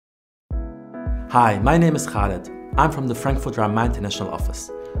Hi, my name is Khaled. I'm from the FRM International Office.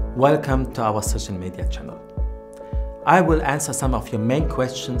 Welcome to our social media channel. I will answer some of your main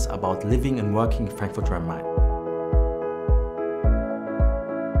questions about living and working in Frankfurt-Rhein-Main.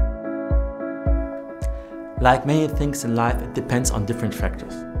 Like many things in life, it depends on different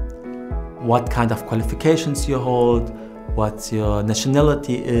factors. What kind of qualifications you hold, what your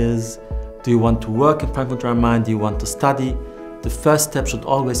nationality is, do you want to work in Frankfurt-Rhein-Main, do you want to study? The first step should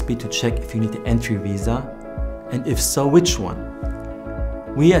always be to check if you need an entry visa, and if so, which one.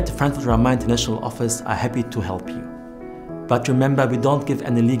 We at the FRM International Office are happy to help you. But remember, we don't give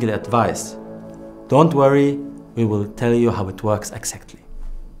any legal advice. Don't worry, we will tell you how it works exactly.